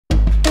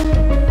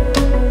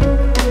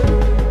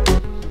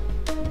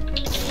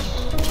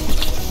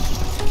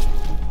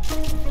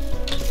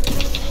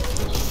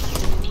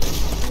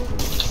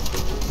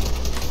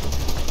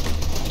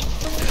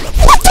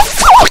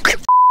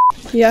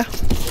Yeah.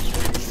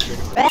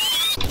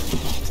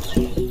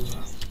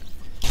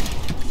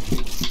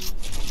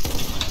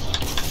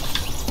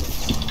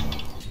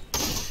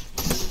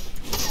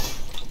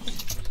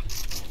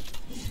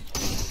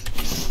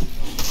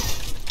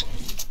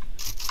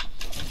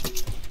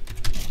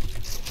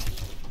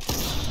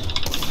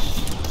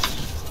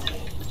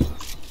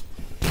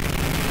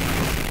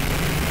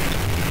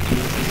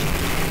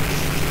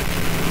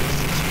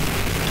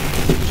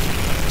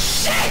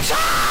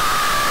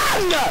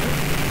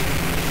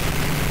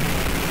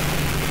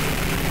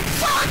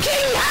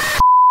 Fucking hell!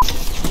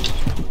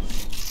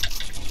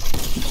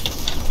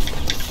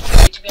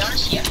 To be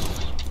honest, yeah.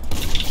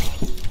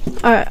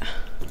 Alright.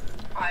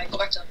 Alright, go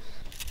back to.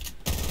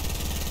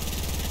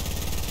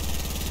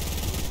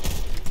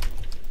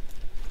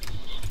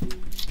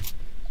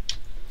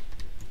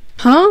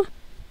 Huh?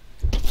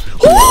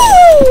 Ooh!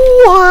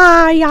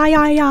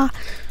 Yeah.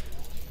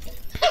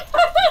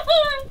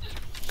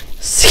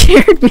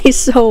 Scared me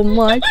so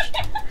much.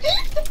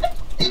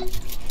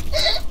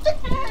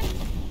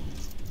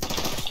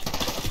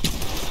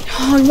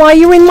 Oh, why are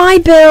you in my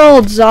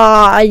builds?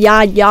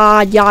 Yeah.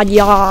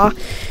 Daddy?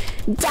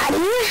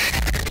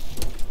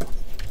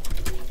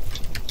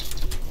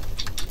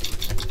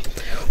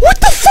 What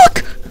the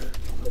fuck?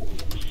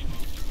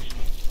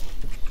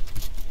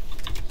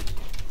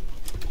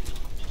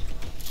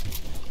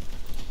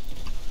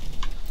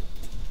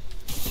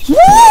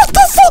 What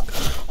the fuck?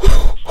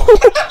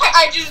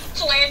 I just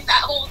planned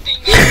that whole thing.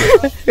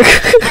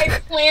 I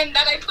planned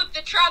that. I put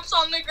the traps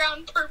on the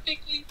ground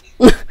perfectly.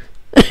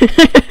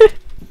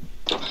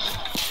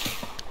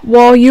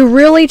 Well, you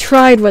really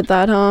tried with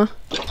that, huh?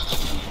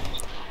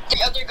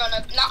 The other gun.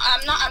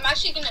 I'm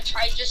actually gonna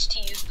try just to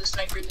use the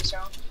sniper this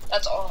round.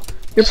 That's all.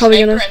 You're the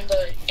probably sniper gonna. and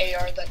the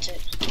AR. That's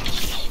it.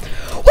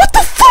 What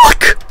the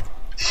fuck?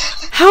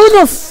 How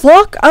the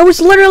fuck? I was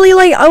literally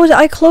like,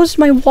 I closed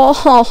my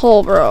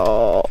wall,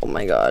 bro. Oh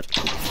my god.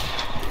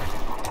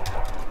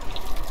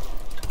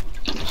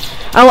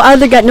 I'll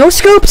either get no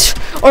scoped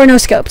or no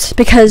scoped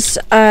because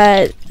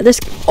this.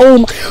 Oh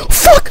my,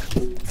 fuck.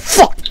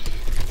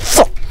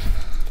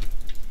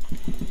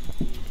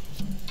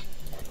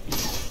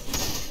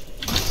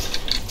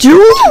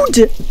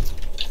 Dude!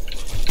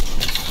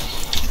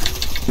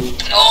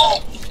 No,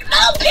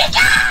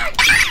 Peter!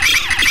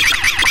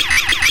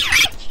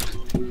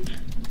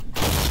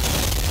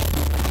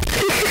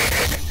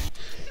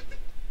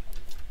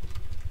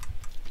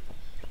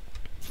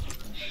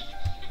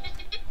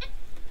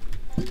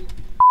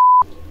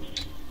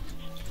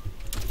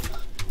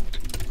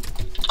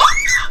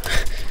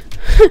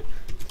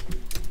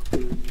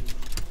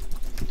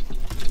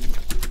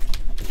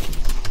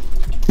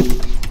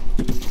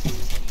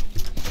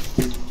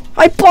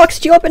 I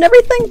boxed you up and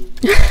everything.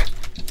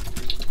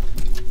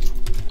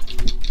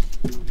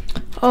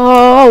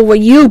 Oh, well,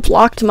 you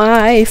blocked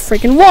my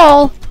freaking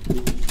wall.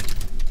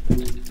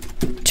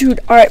 Dude,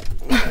 alright.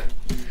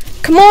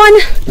 Come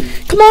on.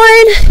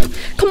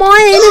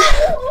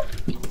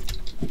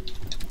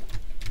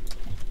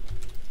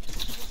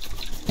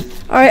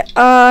 Alright,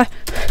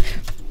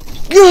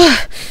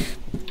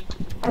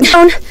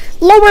 down,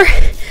 lower.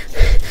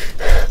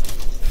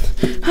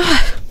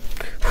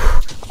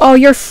 Oh,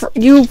 you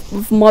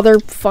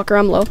motherfucker,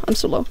 I'm low. I'm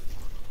so low.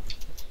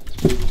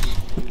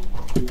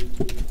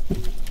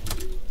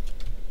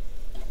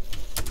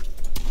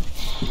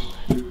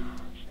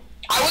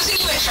 I wasn't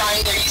even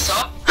trying there, you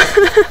saw?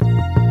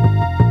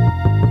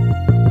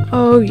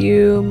 Oh,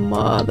 you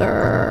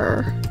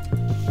mother.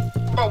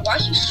 Bro, why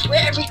do you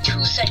sweat every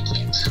 2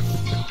 seconds?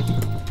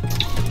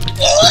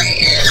 Oh my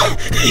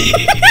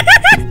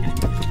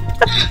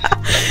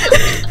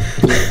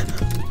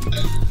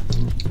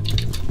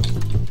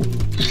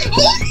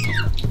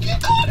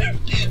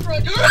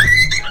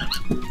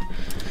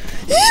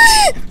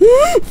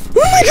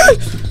god!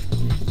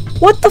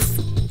 What the f-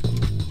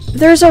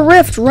 There's a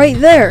rift right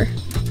there.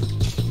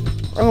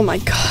 Oh my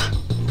god.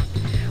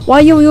 Why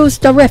you use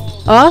the rift?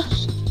 Huh?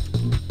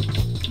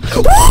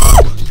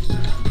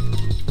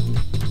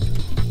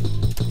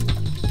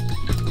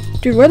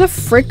 Dude, where the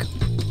frick?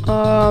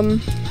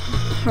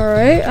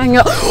 Alright, I'm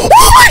gonna-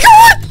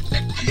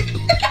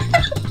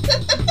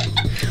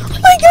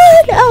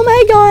 Oh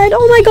my god!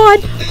 Oh my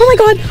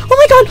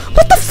god!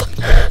 What the fuck?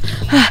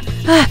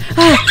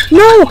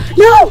 No!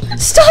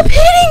 Stop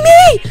hitting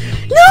me!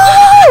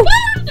 No!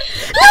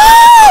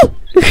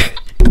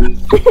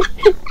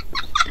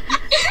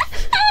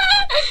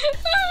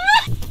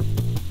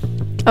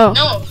 Oh.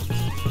 No.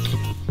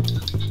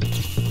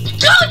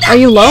 Dude, are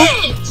you low?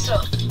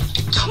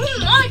 Too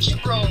much,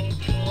 bro.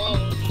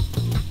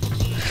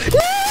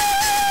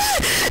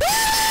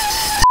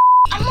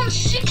 I'm on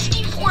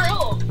 64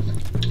 health.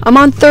 I'm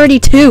on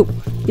 32.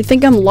 You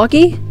think I'm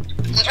lucky?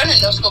 I'm trying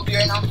to no-scope you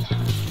right now.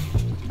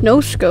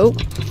 No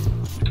scope.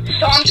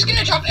 So I'm just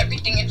gonna drop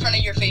everything in front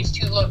of your face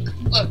too. Look.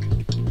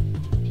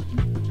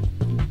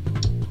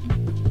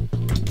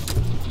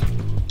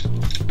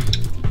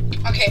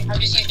 Okay, I'm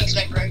just using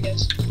sniper, I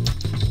guess.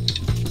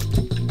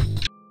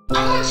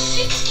 I'm on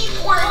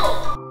 64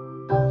 health.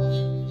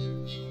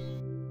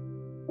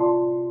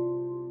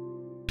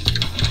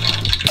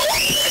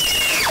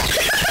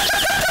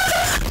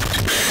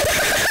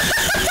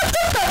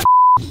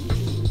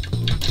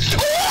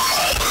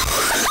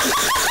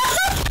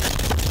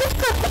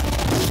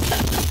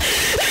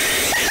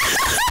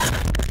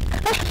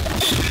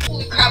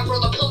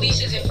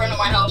 bases in front of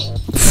my house.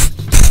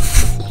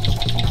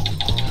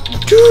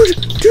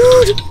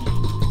 Dude.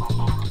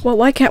 Well,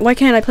 why can't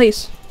I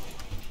place?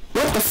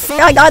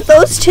 I got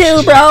those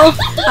two, bro.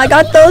 I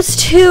got those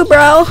two,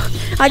 bro.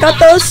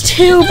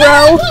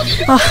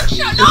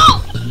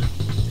 No!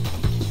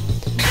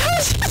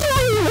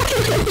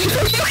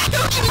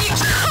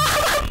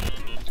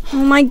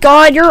 Oh my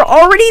god, you're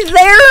already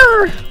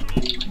there!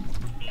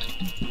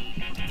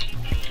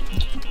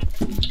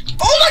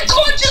 Oh my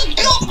god, just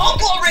built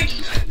up already!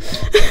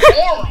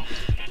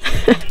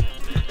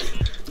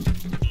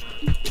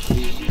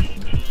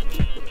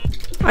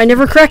 I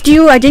never cracked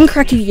you. I didn't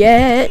crack you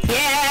yet.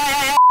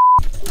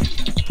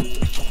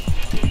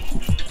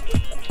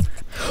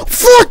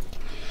 Fuck!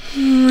 Oh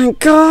my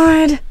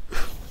god.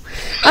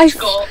 I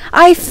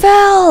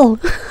fell!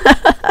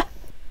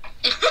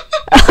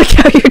 I like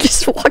how you're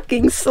just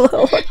walking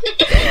slow.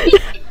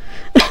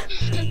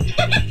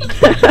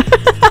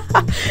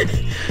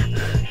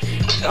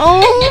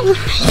 Oh!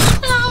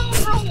 Oh,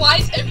 bro, why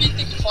is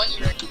everything funny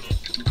right now?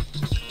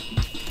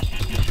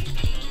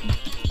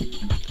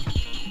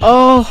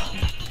 Oh!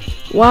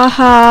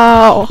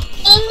 Wow!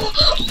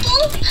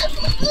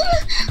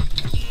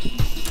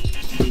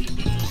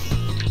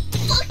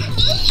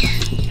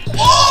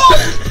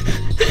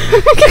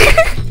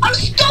 I'm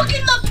stuck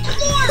in the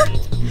floor!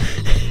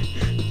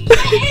 My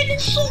head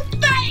is so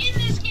fat in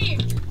this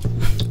game!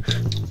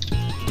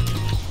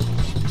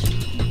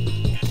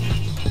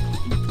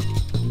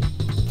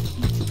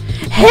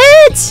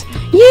 Hit!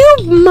 You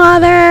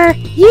mother!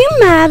 Yeah,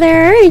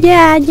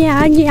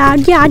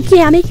 god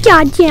damn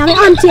it,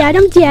 I'm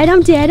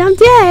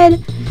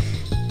dead.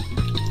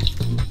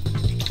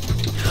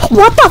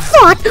 What the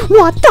fuck?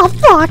 What the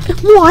fuck?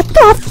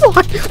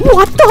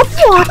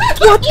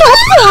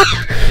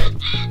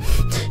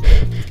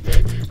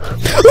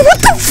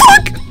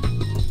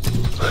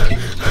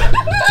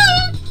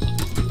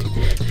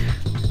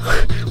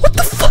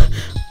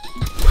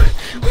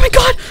 Oh my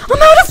god,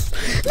 I'm out of...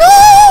 No!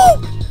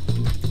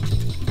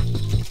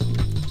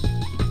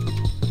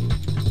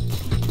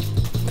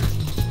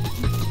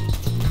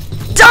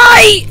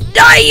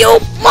 Die, you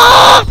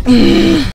mom!